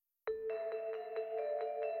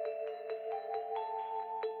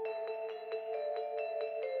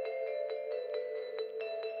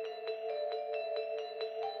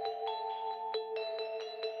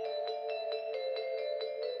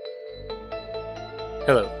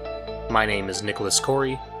Hello, my name is Nicholas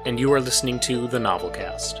Corey, and you are listening to The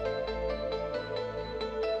Novelcast.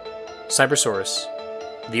 Cybersaurus,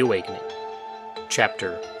 The Awakening,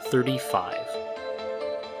 Chapter 35.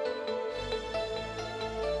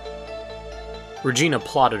 Regina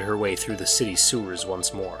plodded her way through the city sewers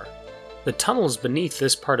once more. The tunnels beneath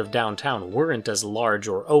this part of downtown weren't as large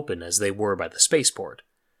or open as they were by the spaceport.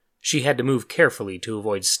 She had to move carefully to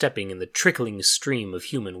avoid stepping in the trickling stream of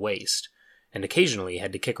human waste, and occasionally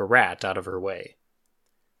had to kick a rat out of her way.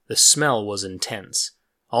 The smell was intense,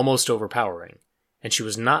 almost overpowering, and she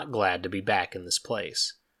was not glad to be back in this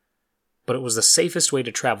place. But it was the safest way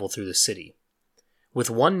to travel through the city. With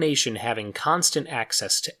One Nation having constant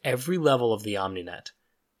access to every level of the Omninet,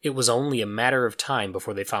 it was only a matter of time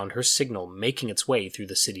before they found her signal making its way through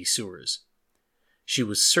the city sewers. She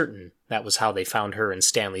was certain that was how they found her and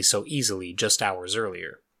Stanley so easily just hours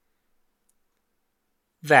earlier.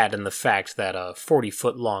 That and the fact that a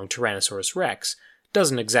 40-foot-long Tyrannosaurus Rex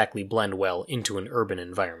doesn't exactly blend well into an urban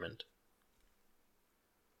environment.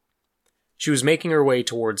 She was making her way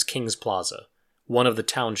towards Kings Plaza, one of the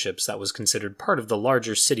townships that was considered part of the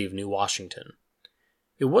larger city of New Washington.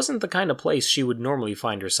 It wasn't the kind of place she would normally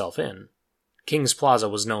find herself in. Kings Plaza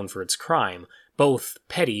was known for its crime, both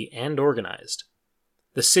petty and organized.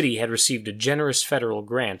 The city had received a generous federal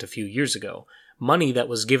grant a few years ago, money that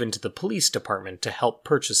was given to the police department to help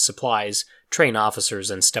purchase supplies, train officers,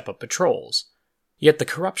 and step up patrols. Yet the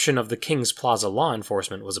corruption of the Kings Plaza law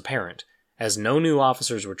enforcement was apparent, as no new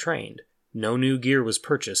officers were trained, no new gear was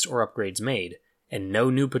purchased or upgrades made, and no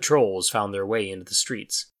new patrols found their way into the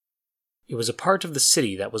streets. It was a part of the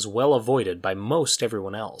city that was well avoided by most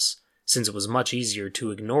everyone else, since it was much easier to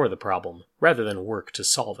ignore the problem rather than work to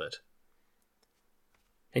solve it.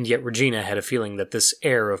 And yet Regina had a feeling that this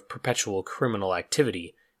air of perpetual criminal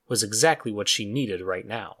activity was exactly what she needed right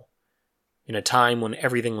now. In a time when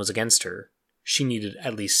everything was against her, she needed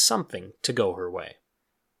at least something to go her way.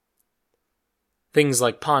 Things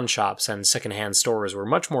like pawn shops and second-hand stores were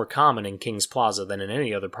much more common in Kings Plaza than in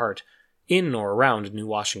any other part in or around New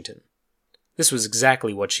Washington. This was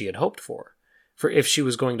exactly what she had hoped for if she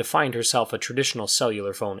was going to find herself a traditional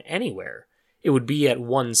cellular phone anywhere, it would be at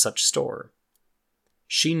one such store.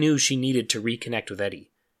 She knew she needed to reconnect with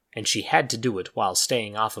Eddie, and she had to do it while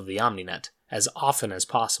staying off of the Omninet as often as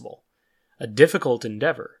possible. A difficult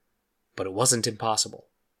endeavor, but it wasn't impossible.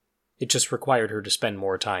 It just required her to spend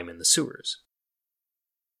more time in the sewers.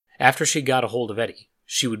 After she got a hold of Eddie,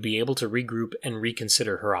 she would be able to regroup and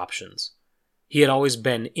reconsider her options. He had always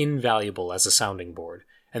been invaluable as a sounding board,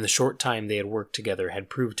 and the short time they had worked together had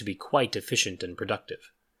proved to be quite efficient and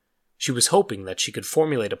productive. She was hoping that she could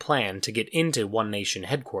formulate a plan to get into One Nation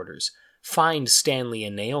headquarters, find Stanley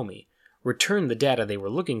and Naomi, return the data they were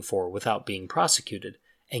looking for without being prosecuted,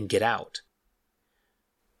 and get out.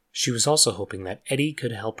 She was also hoping that Eddie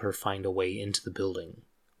could help her find a way into the building,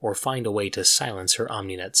 or find a way to silence her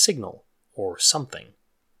Omninet signal, or something.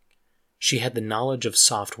 She had the knowledge of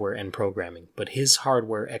software and programming, but his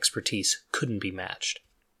hardware expertise couldn't be matched.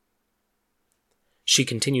 She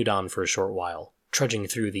continued on for a short while, trudging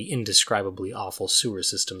through the indescribably awful sewer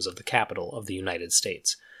systems of the capital of the United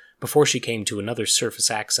States, before she came to another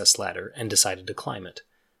surface access ladder and decided to climb it,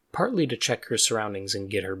 partly to check her surroundings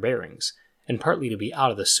and get her bearings, and partly to be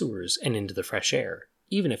out of the sewers and into the fresh air,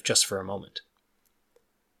 even if just for a moment.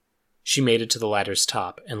 She made it to the ladder's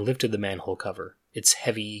top and lifted the manhole cover, its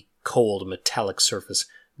heavy, cold, metallic surface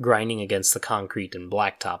grinding against the concrete and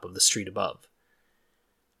blacktop of the street above.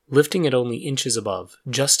 Lifting it only inches above,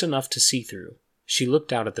 just enough to see through, she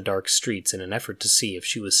looked out at the dark streets in an effort to see if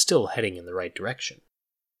she was still heading in the right direction.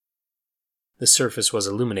 The surface was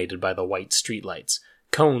illuminated by the white streetlights,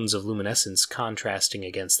 cones of luminescence contrasting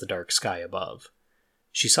against the dark sky above.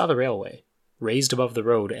 She saw the railway, raised above the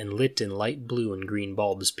road and lit in light blue and green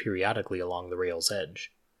bulbs periodically along the rail's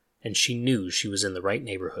edge, and she knew she was in the right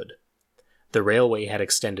neighborhood. The railway had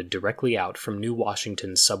extended directly out from New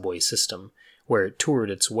Washington's subway system, where it toured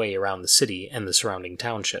its way around the city and the surrounding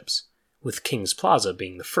townships, with Kings Plaza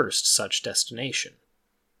being the first such destination.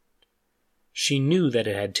 She knew that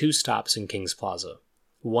it had two stops in Kings Plaza,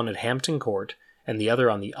 one at Hampton Court and the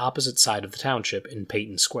other on the opposite side of the township in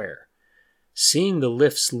Peyton Square. Seeing the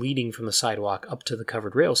lifts leading from the sidewalk up to the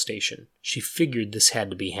covered rail station, she figured this had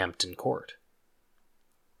to be Hampton Court.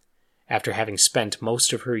 After having spent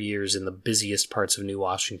most of her years in the busiest parts of New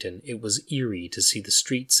Washington, it was eerie to see the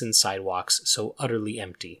streets and sidewalks so utterly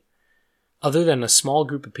empty. Other than a small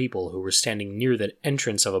group of people who were standing near the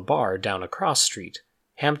entrance of a bar down a cross street,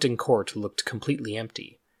 Hampton Court looked completely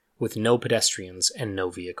empty, with no pedestrians and no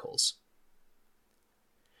vehicles.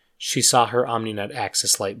 She saw her OmniNet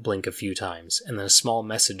access light blink a few times, and then a small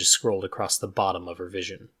message scrolled across the bottom of her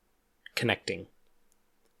vision. Connecting.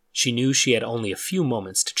 She knew she had only a few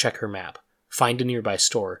moments to check her map, find a nearby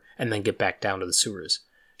store, and then get back down to the sewers.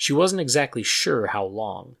 She wasn't exactly sure how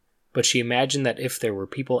long, but she imagined that if there were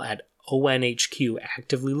people at ONHQ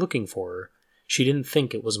actively looking for her, she didn't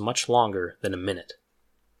think it was much longer than a minute.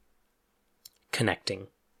 Connecting.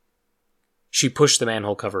 She pushed the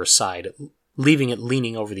manhole cover aside, leaving it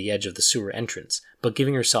leaning over the edge of the sewer entrance, but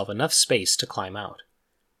giving herself enough space to climb out.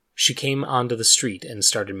 She came onto the street and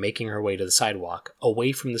started making her way to the sidewalk,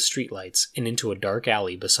 away from the streetlights and into a dark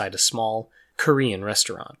alley beside a small Korean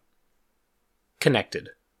restaurant. Connected.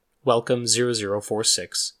 Welcome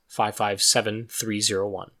 0046 557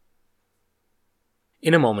 301.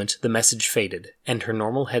 In a moment, the message faded, and her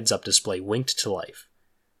normal heads-up display winked to life.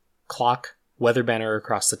 Clock, weather banner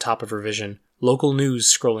across the top of her vision, local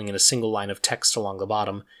news scrolling in a single line of text along the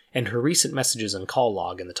bottom, and her recent messages and call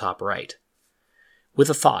log in the top right.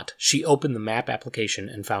 With a thought, she opened the map application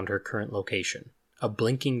and found her current location, a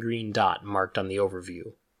blinking green dot marked on the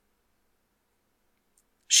overview.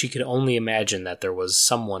 She could only imagine that there was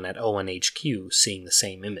someone at ONHQ seeing the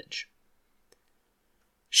same image.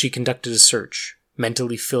 She conducted a search,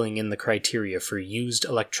 mentally filling in the criteria for used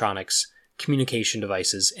electronics, communication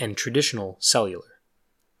devices, and traditional cellular.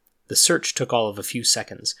 The search took all of a few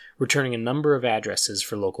seconds, returning a number of addresses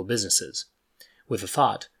for local businesses. With a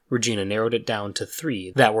thought, Regina narrowed it down to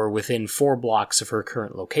 3 that were within 4 blocks of her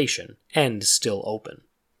current location, and still open.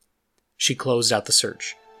 She closed out the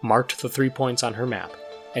search, marked the 3 points on her map,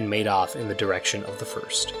 and made off in the direction of the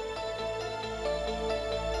first.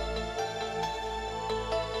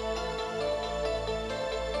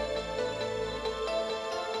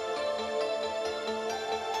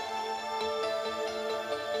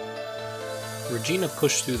 Regina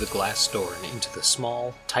pushed through the glass door and into the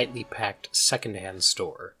small, tightly packed second-hand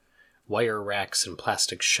store. Wire racks and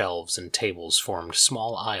plastic shelves and tables formed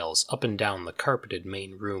small aisles up and down the carpeted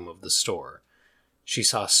main room of the store. She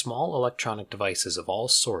saw small electronic devices of all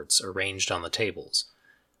sorts arranged on the tables,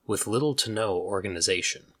 with little to no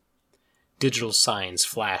organization. Digital signs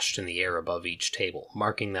flashed in the air above each table,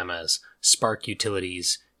 marking them as Spark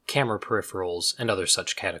Utilities, Camera Peripherals, and other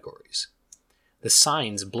such categories. The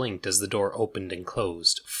signs blinked as the door opened and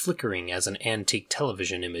closed, flickering as an antique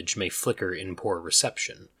television image may flicker in poor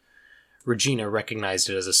reception. Regina recognized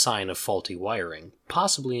it as a sign of faulty wiring,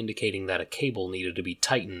 possibly indicating that a cable needed to be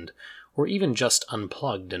tightened or even just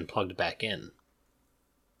unplugged and plugged back in.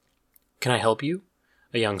 "Can I help you?"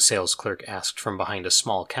 a young sales clerk asked from behind a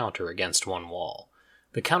small counter against one wall.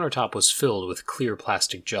 The countertop was filled with clear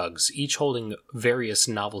plastic jugs, each holding various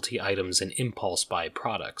novelty items and impulse buy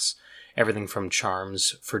products, everything from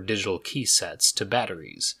charms for digital key sets to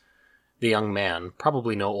batteries. The young man,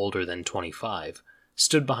 probably no older than 25,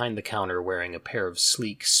 stood behind the counter wearing a pair of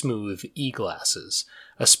sleek, smooth e-glasses,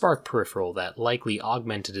 a Spark peripheral that likely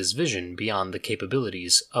augmented his vision beyond the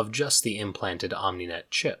capabilities of just the implanted OmniNet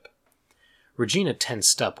chip. Regina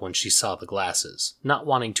tensed up when she saw the glasses, not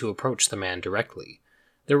wanting to approach the man directly.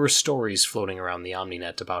 There were stories floating around the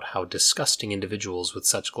OmniNet about how disgusting individuals with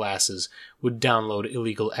such glasses would download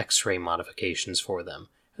illegal X-ray modifications for them,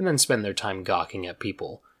 and then spend their time gawking at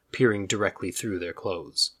people, peering directly through their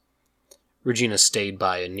clothes. Regina stayed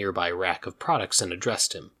by a nearby rack of products and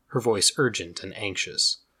addressed him, her voice urgent and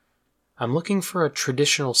anxious. "I'm looking for a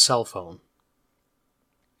traditional cell phone."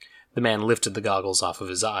 The man lifted the goggles off of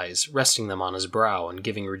his eyes, resting them on his brow and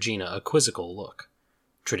giving Regina a quizzical look.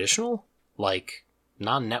 "Traditional? Like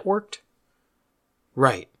non-networked?"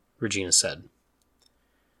 "Right," Regina said.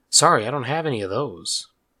 "Sorry, I don't have any of those."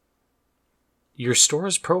 "Your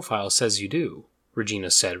store's profile says you do," Regina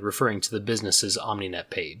said, referring to the business's OmniNet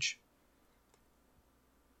page.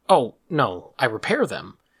 "Oh, no, I repair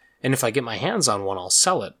them, and if I get my hands on one, I'll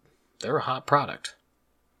sell it. They're a hot product."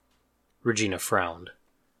 Regina frowned.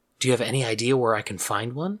 "Do you have any idea where I can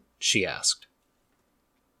find one?" she asked.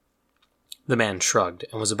 The man shrugged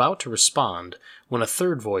and was about to respond when a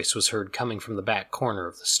third voice was heard coming from the back corner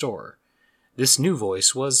of the store. This new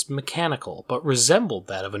voice was mechanical, but resembled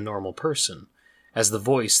that of a normal person, as the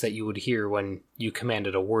voice that you would hear when you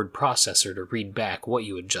commanded a word processor to read back what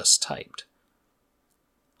you had just typed.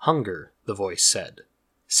 "Hunger," the voice said,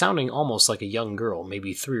 sounding almost like a young girl,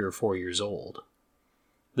 maybe 3 or 4 years old.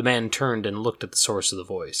 The man turned and looked at the source of the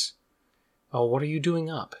voice. "Oh, what are you doing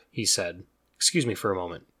up?" he said. "Excuse me for a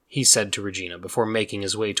moment," he said to Regina before making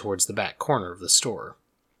his way towards the back corner of the store.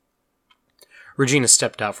 Regina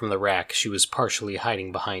stepped out from the rack she was partially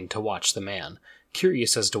hiding behind to watch the man,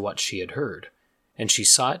 curious as to what she had heard, and she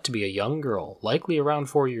saw it to be a young girl, likely around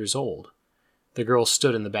 4 years old. The girl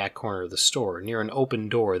stood in the back corner of the store, near an open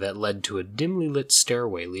door that led to a dimly lit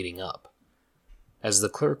stairway leading up. As the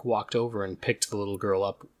clerk walked over and picked the little girl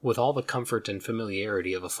up with all the comfort and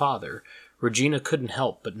familiarity of a father, Regina couldn't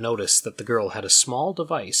help but notice that the girl had a small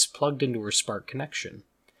device plugged into her Spark connection,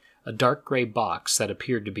 a dark gray box that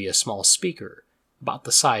appeared to be a small speaker, about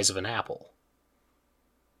the size of an apple.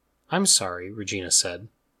 "I'm sorry," Regina said.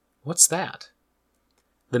 "What's that?"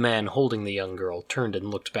 The man holding the young girl turned and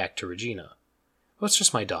looked back to Regina. "Oh, it's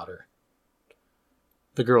just my daughter."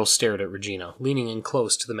 The girl stared at Regina, leaning in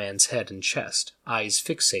close to the man's head and chest, eyes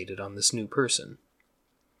fixated on this new person.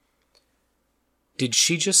 "Did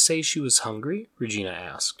she just say she was hungry?" Regina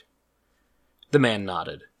asked. The man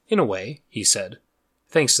nodded. "In a way," he said.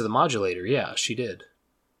 "Thanks to the modulator, yeah, she did."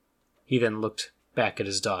 He then looked back at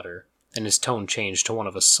his daughter, and his tone changed to one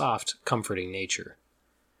of a soft, comforting nature.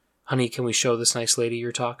 "Honey, can we show this nice lady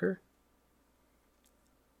your talker?"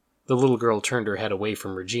 The little girl turned her head away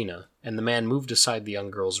from Regina, and the man moved aside the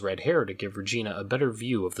young girl's red hair to give Regina a better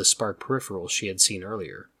view of the Spark peripheral she had seen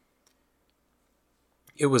earlier.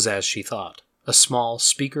 It was as she thought, a small,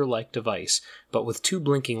 speaker-like device, but with two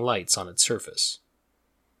blinking lights on its surface.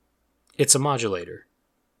 "It's a modulator,"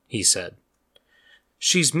 he said.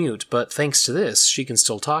 "She's mute, but thanks to this, she can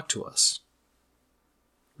still talk to us."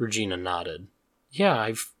 Regina nodded. "Yeah,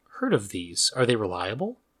 I've heard of these. Are they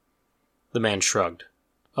reliable?" The man shrugged,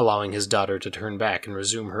 allowing his daughter to turn back and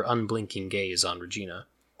resume her unblinking gaze on Regina.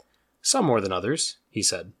 "Some more than others," he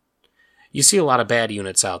said. "You see a lot of bad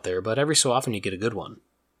units out there, but every so often you get a good one.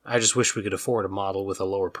 I just wish we could afford a model with a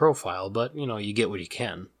lower profile, but, you get what you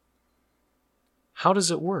can." "How does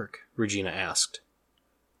it work?" Regina asked.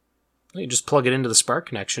 "You just plug it into the Spark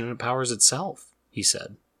connection and it powers itself," he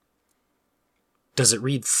said. "Does it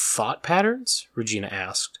read thought patterns?" Regina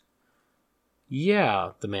asked.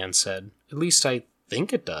 "Yeah," the man said. "At least I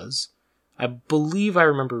think it does. I believe I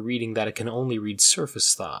remember reading that it can only read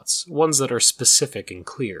surface thoughts, ones that are specific and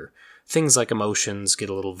clear. Things like emotions get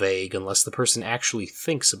a little vague unless the person actually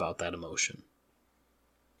thinks about that emotion."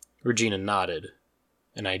 Regina nodded,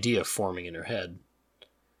 an idea forming in her head.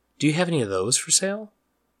 "Do you have any of those for sale?"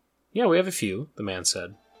 "Yeah, we have a few," the man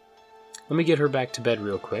said. "Let me get her back to bed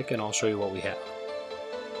real quick and I'll show you what we have."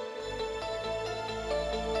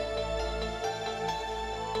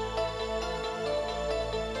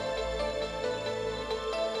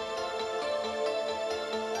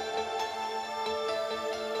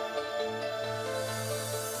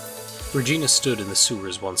 Regina stood in the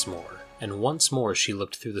sewers once more, and once more she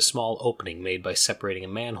looked through the small opening made by separating a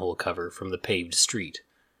manhole cover from the paved street.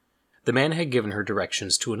 The man had given her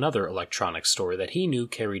directions to another electronics store that he knew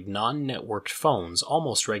carried non-networked phones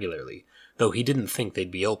almost regularly, though he didn't think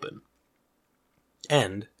they'd be open.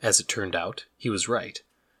 And, as it turned out, he was right.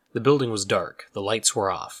 The building was dark, the lights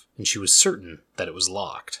were off, and she was certain that it was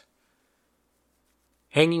locked.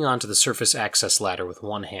 Hanging onto the surface access ladder with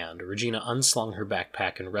one hand, Regina unslung her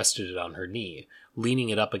backpack and rested it on her knee, leaning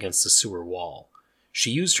it up against the sewer wall.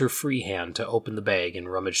 She used her free hand to open the bag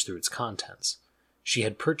and rummage through its contents. She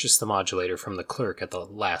had purchased the modulator from the clerk at the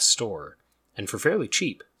last store, and for fairly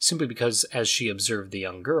cheap, simply because, as she observed the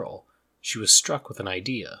young girl, she was struck with an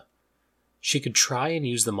idea. She could try and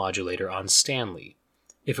use the modulator on Stanley.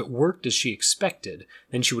 If it worked as she expected,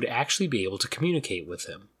 then she would actually be able to communicate with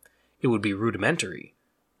him. It would be rudimentary,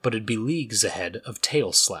 but it'd be leagues ahead of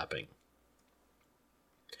tail slapping.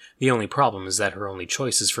 The only problem is that her only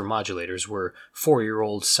choices for modulators were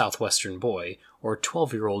 4-year-old Southwestern boy or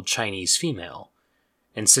 12-year-old Chinese female,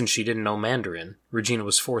 and since she didn't know Mandarin, Regina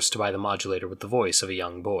was forced to buy the modulator with the voice of a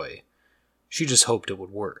young boy. She just hoped it would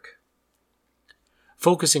work.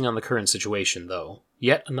 Focusing on the current situation, though,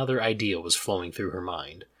 yet another idea was flowing through her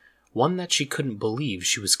mind, one that she couldn't believe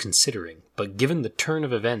she was considering, but given the turn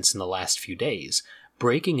of events in the last few days,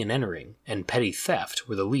 breaking and entering, and petty theft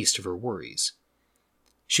were the least of her worries.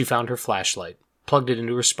 She found her flashlight, plugged it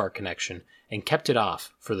into her Spark connection, and kept it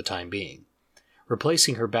off for the time being.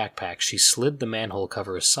 Replacing her backpack, she slid the manhole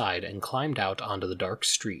cover aside and climbed out onto the dark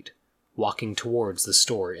street, walking towards the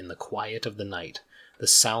store in the quiet of the night, the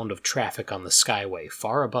sound of traffic on the skyway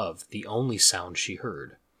far above the only sound she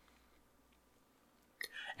heard.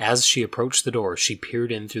 As she approached the door, she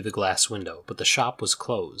peered in through the glass window, but the shop was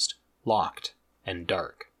closed, locked, and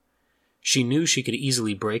dark. She knew she could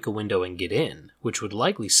easily break a window and get in, which would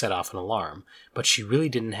likely set off an alarm, but she really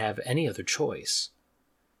didn't have any other choice.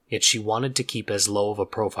 Yet she wanted to keep as low of a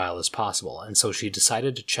profile as possible, and so she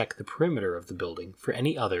decided to check the perimeter of the building for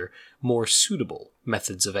any other, more suitable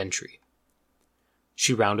methods of entry.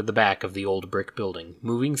 She rounded the back of the old brick building,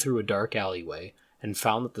 moving through a dark alleyway, and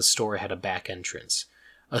found that the store had a back entrance,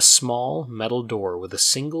 A small metal door with a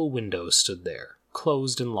single window stood there,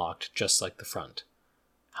 closed and locked just like the front.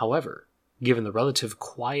 However, given the relative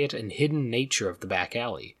quiet and hidden nature of the back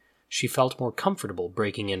alley, she felt more comfortable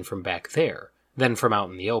breaking in from back there than from out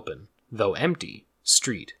in the open, though empty,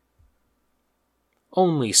 street.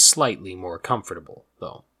 Only slightly more comfortable,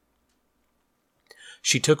 though.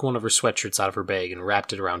 She took one of her sweatshirts out of her bag and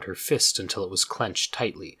wrapped it around her fist until it was clenched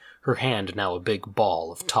tightly, her hand now a big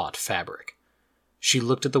ball of taut fabric. She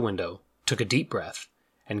looked at the window, took a deep breath,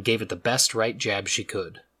 and gave it the best right jab she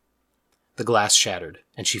could. The glass shattered,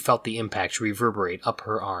 and she felt the impact reverberate up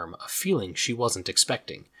her arm, a feeling she wasn't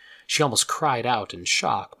expecting. She almost cried out in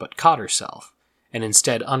shock, but caught herself, and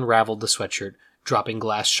instead unraveled the sweatshirt, dropping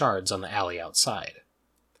glass shards on the alley outside.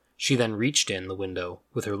 She then reached in the window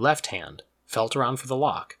with her left hand, felt around for the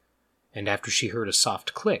lock, and after she heard a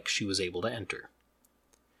soft click, she was able to enter.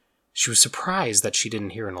 She was surprised that she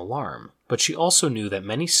didn't hear an alarm, but she also knew that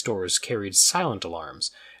many stores carried silent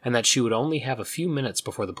alarms, and that she would only have a few minutes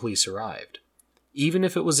before the police arrived. Even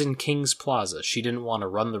if it was in King's Plaza, she didn't want to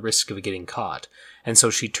run the risk of getting caught, and so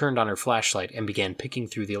she turned on her flashlight and began picking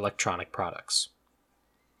through the electronic products.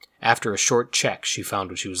 After a short check, she found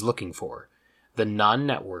what she was looking for: the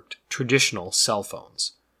non-networked, traditional cell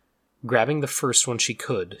phones. Grabbing the first one she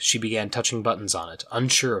could, she began touching buttons on it,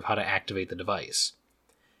 unsure of how to activate the device.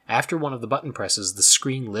 After one of the button presses, the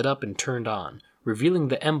screen lit up and turned on, revealing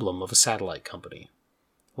the emblem of a satellite company.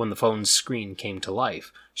 When the phone's screen came to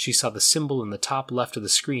life, she saw the symbol in the top left of the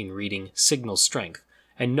screen reading signal strength,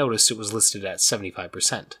 and noticed it was listed at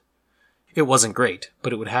 75%. It wasn't great,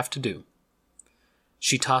 but it would have to do.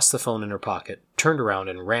 She tossed the phone in her pocket, turned around,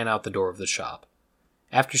 and ran out the door of the shop.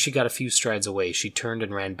 After she got a few strides away, she turned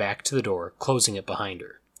and ran back to the door, closing it behind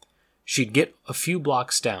her. She'd get a few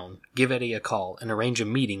blocks down, give Eddie a call, and arrange a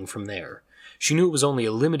meeting from there. She knew it was only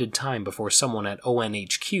a limited time before someone at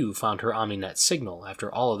ONHQ found her OmniNet signal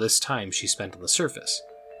after all of this time she spent on the surface.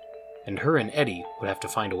 And her and Eddie would have to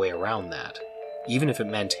find a way around that, even if it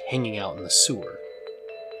meant hanging out in the sewer.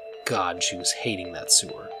 God, she was hating that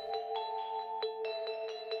sewer.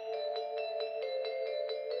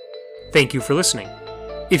 Thank you for listening.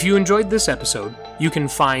 If you enjoyed this episode, you can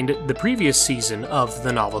find the previous season of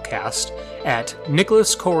the Novelcast at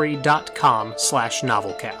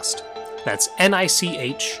nicholascory.com/novelcast. That's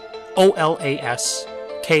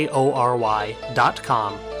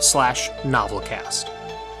nicholascory.com/novelcast.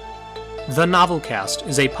 The Novelcast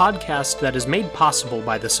is a podcast that is made possible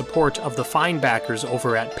by the support of the fine backers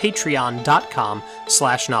over at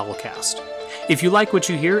patreon.com/novelcast. If you like what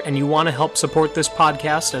you hear and you want to help support this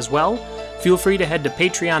podcast as well, feel free to head to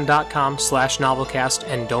patreon.com/novelcast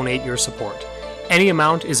and donate your support. Any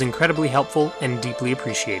amount is incredibly helpful and deeply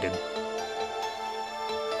appreciated.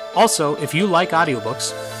 Also, if you like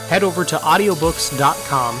audiobooks, head over to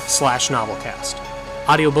audiobooks.com/novelcast.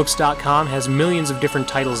 Audiobooks.com has millions of different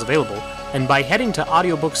titles available, and by heading to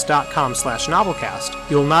audiobooks.com/novelcast,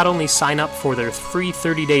 you'll not only sign up for their free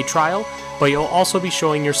 30-day trial, but you'll also be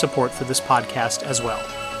showing your support for this podcast as well.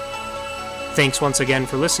 Thanks once again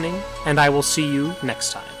for listening, and I will see you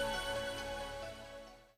next time.